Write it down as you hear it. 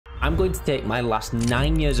I'm going to take my last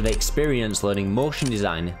 9 years of experience learning motion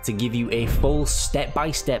design to give you a full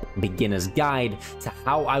step-by-step beginner's guide to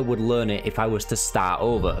how I would learn it if I was to start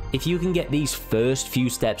over. If you can get these first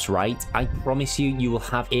few steps right, I promise you, you will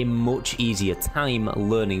have a much easier time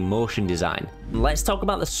learning motion design. Let's talk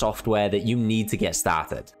about the software that you need to get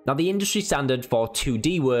started. Now, the industry standard for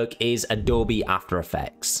 2D work is Adobe After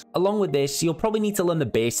Effects. Along with this, you'll probably need to learn the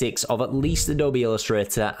basics of at least Adobe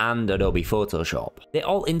Illustrator and Adobe Photoshop. They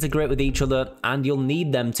all integrate with each other, and you'll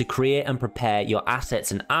need them to create and prepare your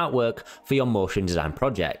assets and artwork for your motion design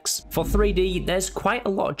projects. For 3D, there's quite a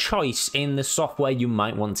lot of choice in the software you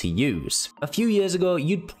might want to use. A few years ago,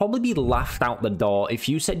 you'd probably be laughed out the door if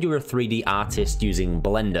you said you were a 3D artist using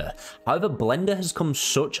Blender. However, Blender has come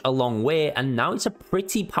such a long way, and now it's a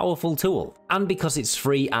pretty powerful tool. And because it's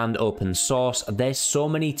free and open source, there's so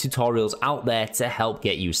many tutorials out there to help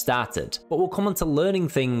get you started. But we'll come on to learning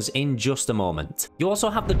things in just a moment. You also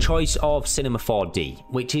have the choice of Cinema 4D,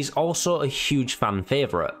 which is also a huge fan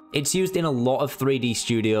favorite. It's used in a lot of 3D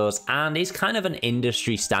studios and is kind of an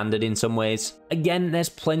industry standard in some ways. Again, there's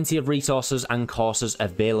plenty of resources and courses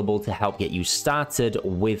available to help get you started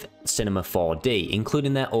with Cinema 4D,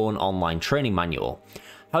 including their own online training manual.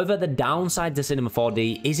 However, the downside to Cinema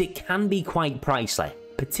 4D is it can be quite pricey,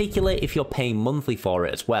 particularly if you're paying monthly for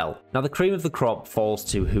it as well. Now, the cream of the crop falls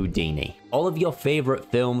to Houdini. All of your favorite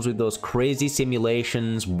films with those crazy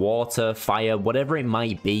simulations, water, fire, whatever it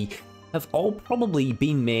might be, have all probably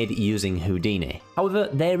been made using Houdini. However,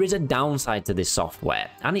 there is a downside to this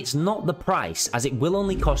software, and it's not the price, as it will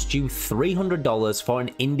only cost you $300 for an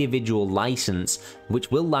individual license,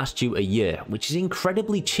 which will last you a year, which is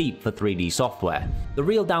incredibly cheap for 3D software. The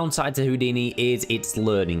real downside to Houdini is its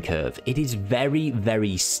learning curve. It is very,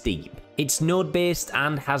 very steep. It's node-based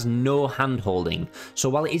and has no hand-holding, so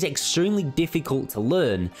while it is extremely difficult to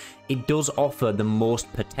learn, it does offer the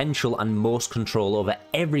most potential and most control over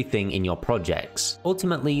everything in your projects.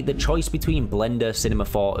 Ultimately, the choice between Blender, Cinema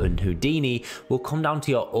 4 and Houdini will come down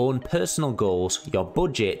to your own personal goals, your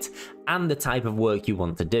budget, and the type of work you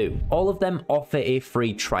want to do. All of them offer a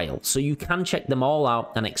free trial, so you can check them all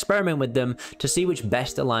out and experiment with them to see which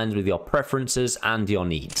best aligns with your preferences and your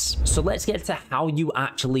needs. So let's get to how you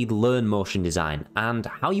actually learn motion design and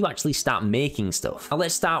how you actually start making stuff. Now,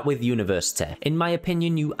 let's start with university. In my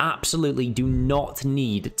opinion, you absolutely do not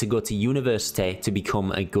need to go to university to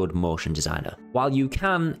become a good motion designer. While you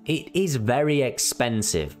can, it is very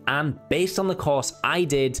expensive, and based on the course I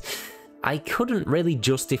did, I couldn't really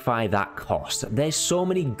justify that cost. There's so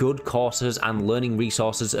many good courses and learning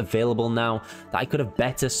resources available now that I could have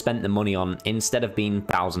better spent the money on instead of being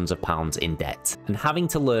thousands of pounds in debt and having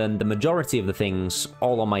to learn the majority of the things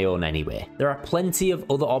all on my own anyway. There are plenty of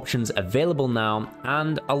other options available now,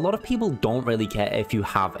 and a lot of people don't really care if you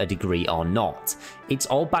have a degree or not. It's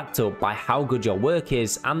all backed up by how good your work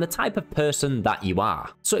is and the type of person that you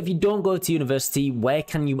are. So if you don't go to university, where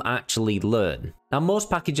can you actually learn? Now, most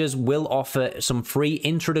packages will offer some free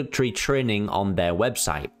introductory training on their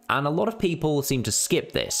website, and a lot of people seem to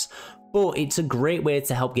skip this. But it's a great way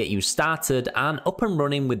to help get you started and up and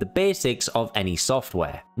running with the basics of any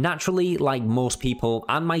software. Naturally, like most people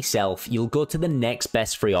and myself, you'll go to the next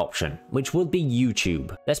best free option, which would be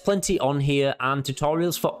YouTube. There's plenty on here and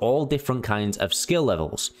tutorials for all different kinds of skill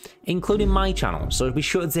levels, including my channel, so be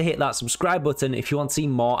sure to hit that subscribe button if you want to see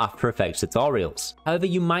more After Effects tutorials. However,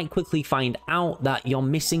 you might quickly find out that you're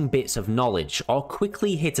missing bits of knowledge or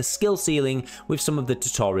quickly hit a skill ceiling with some of the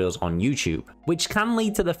tutorials on YouTube, which can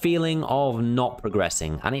lead to the feeling of not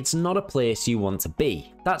progressing, and it's not a place you want to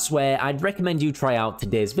be. That's where I'd recommend you try out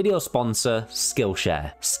today's video sponsor,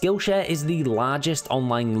 Skillshare. Skillshare is the largest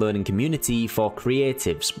online learning community for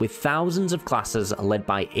creatives, with thousands of classes led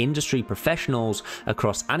by industry professionals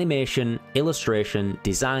across animation, illustration,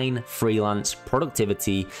 design, freelance,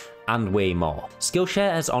 productivity, and way more.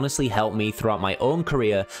 Skillshare has honestly helped me throughout my own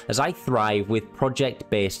career as I thrive with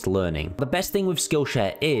project-based learning. The best thing with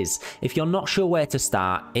Skillshare is, if you're not sure where to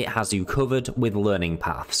start, it has you covered with learning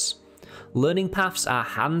paths. Learning paths are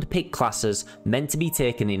hand-picked classes meant to be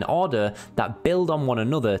taken in order that build on one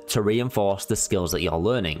another to reinforce the skills that you're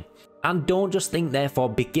learning. And don't just think they're for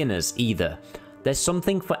beginners either. There's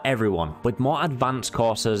something for everyone, with more advanced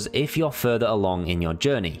courses if you're further along in your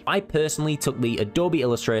journey. I personally took the Adobe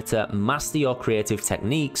Illustrator Master Your Creative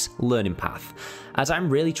Techniques learning path, as I'm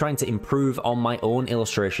really trying to improve on my own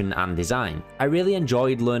illustration and design. I really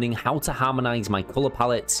enjoyed learning how to harmonize my color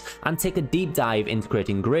palettes and take a deep dive into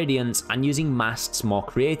creating gradients and using masks more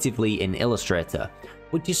creatively in Illustrator.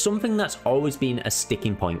 which is something that's always been a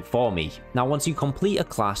sticking point for me. Now, once you complete a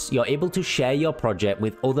class, you're able to share your project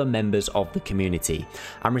with other members of the community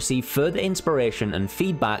and receive further inspiration and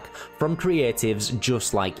feedback from creatives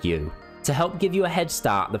just like you. To help give you a head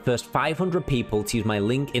start, the first 500 people to use my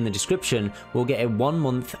link in the description will get a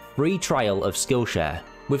 1-month free trial of Skillshare.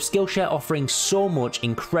 With Skillshare offering so much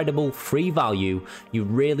incredible free value, you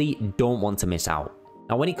really don't want to miss out.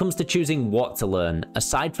 Now, when it comes to choosing what to learn,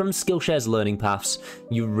 aside from Skillshare's learning paths,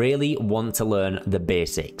 you really want to learn the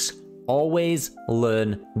basics. Always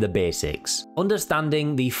learn the basics.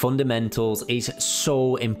 Understanding the fundamentals is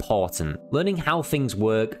so important. Learning how things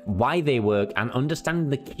work, why they work, and understanding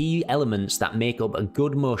the key elements that make up a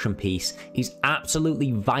good motion piece is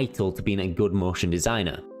absolutely vital to being a good motion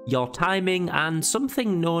designer. Your timing and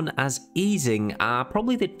something known as easing are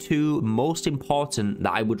probably the two most important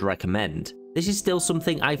that I would recommend. This is still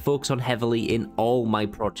something I focus on heavily in all my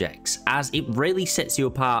projects, as it really sets you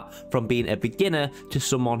apart from being a beginner to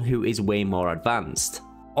someone who is way more advanced.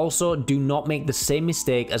 Also, do not make the same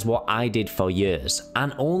mistake as what I did for years,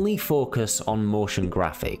 and only focus on motion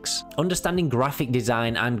graphics. Understanding graphic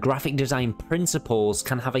design and graphic design principles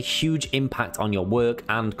can have a huge impact on your work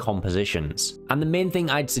and compositions. And the main thing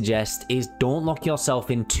I'd suggest is don't lock yourself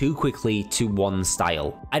in too quickly to one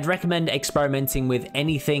style. I'd recommend experimenting with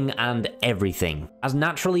anything and everything, as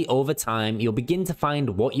naturally over time you'll begin to find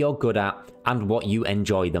what you're good at and what you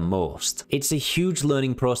enjoy the most. It's a huge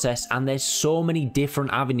learning process, and there's so many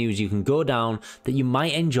different avenues you can go down that you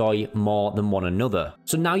might enjoy more than one another.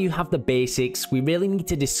 So now you have the basics, we really need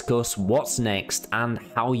to discuss what's next and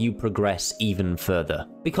how you progress even further.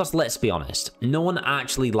 Because let's be honest, no one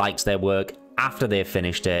actually likes their work after they've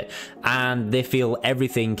finished it, and they feel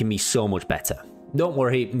everything can be so much better. Don't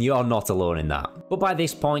worry, you're not alone in that. But by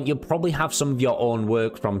this point, you'll probably have some of your own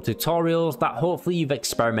work from tutorials that hopefully you've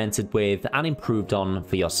experimented with and improved on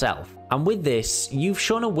for yourself. And with this, you've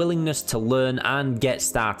shown a willingness to learn and get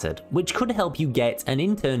started, which could help you get an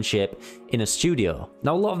internship in a studio.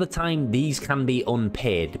 Now, a lot of the time, these can be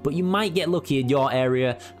unpaid, but you might get lucky in your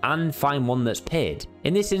area and find one that's paid.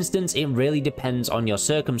 In this instance, it really depends on your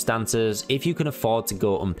circumstances if you can afford to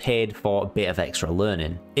go unpaid for a bit of extra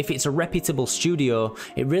learning. If it's a reputable studio,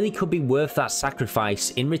 it really could be worth that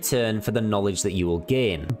sacrifice in return for the knowledge that you will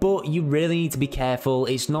gain. But you really need to be careful,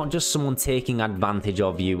 it's not just someone taking advantage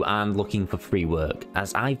of you and looking for free work,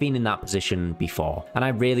 as I've been in that position before, and I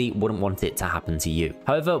really wouldn't want it to happen to you.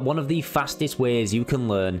 However, one of the fastest ways you can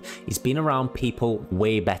learn is being around people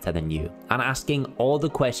way better than you and asking all the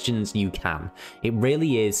questions you can. It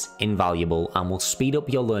really is invaluable and will speed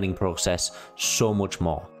up your learning process so much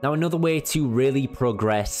more. Now, another way to really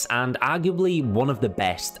progress, and arguably one of the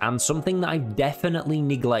best, and something that I've definitely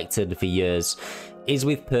neglected for years, is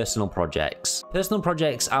with personal projects. Personal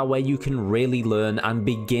projects are where you can really learn and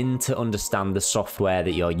begin to understand the software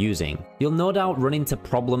that you're using. You'll no doubt run into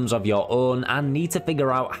problems of your own and need to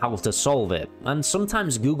figure out how to solve it, and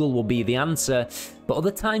sometimes Google will be the answer, but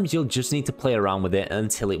other times you'll just need to play around with it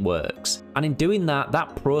until it works. And in doing that,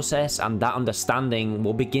 that process and that understanding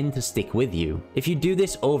will begin to stick with you. If you do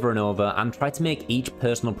this over and over and try to make each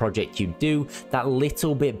personal project you do that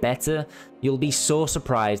little bit better, you'll be so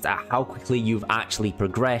surprised at how quickly you've actually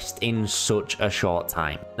progressed in such a short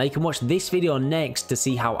time. Now, you can watch this video next to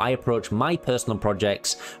see how I approach my personal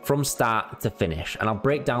projects from start to finish, and I'll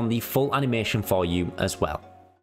break down the full animation for you as well.